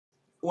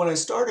when I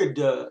started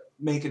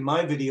making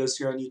my videos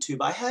here on YouTube,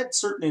 I had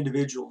certain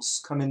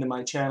individuals come into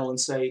my channel and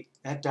say,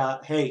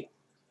 hey,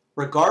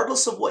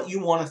 regardless of what you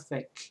want to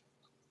think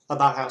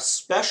about how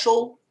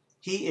special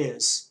he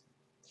is,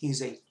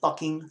 he's a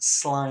fucking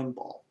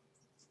slimeball.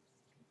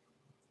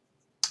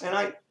 And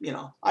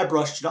I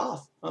brushed it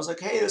off. I was like,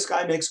 hey, this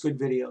guy makes good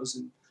videos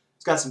and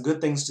he's got some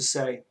good things to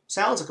say.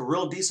 Sounds like a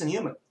real decent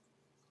human.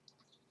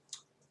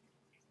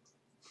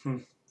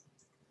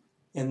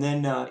 And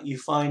then you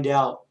find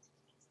out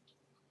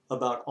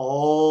about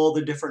all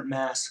the different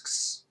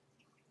masks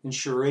and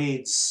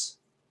charades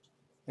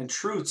and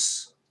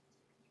truths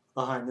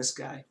behind this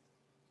guy.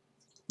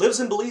 Lives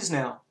in Belize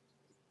now.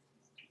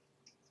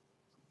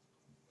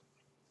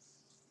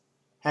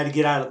 Had to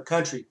get out of the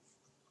country.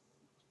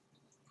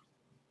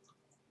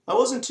 I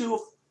wasn't too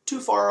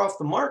far off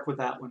the mark with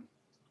that one,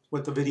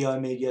 with the video I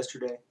made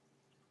yesterday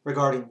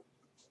regarding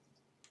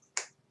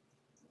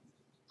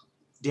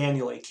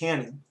Daniel A.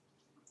 Cannon.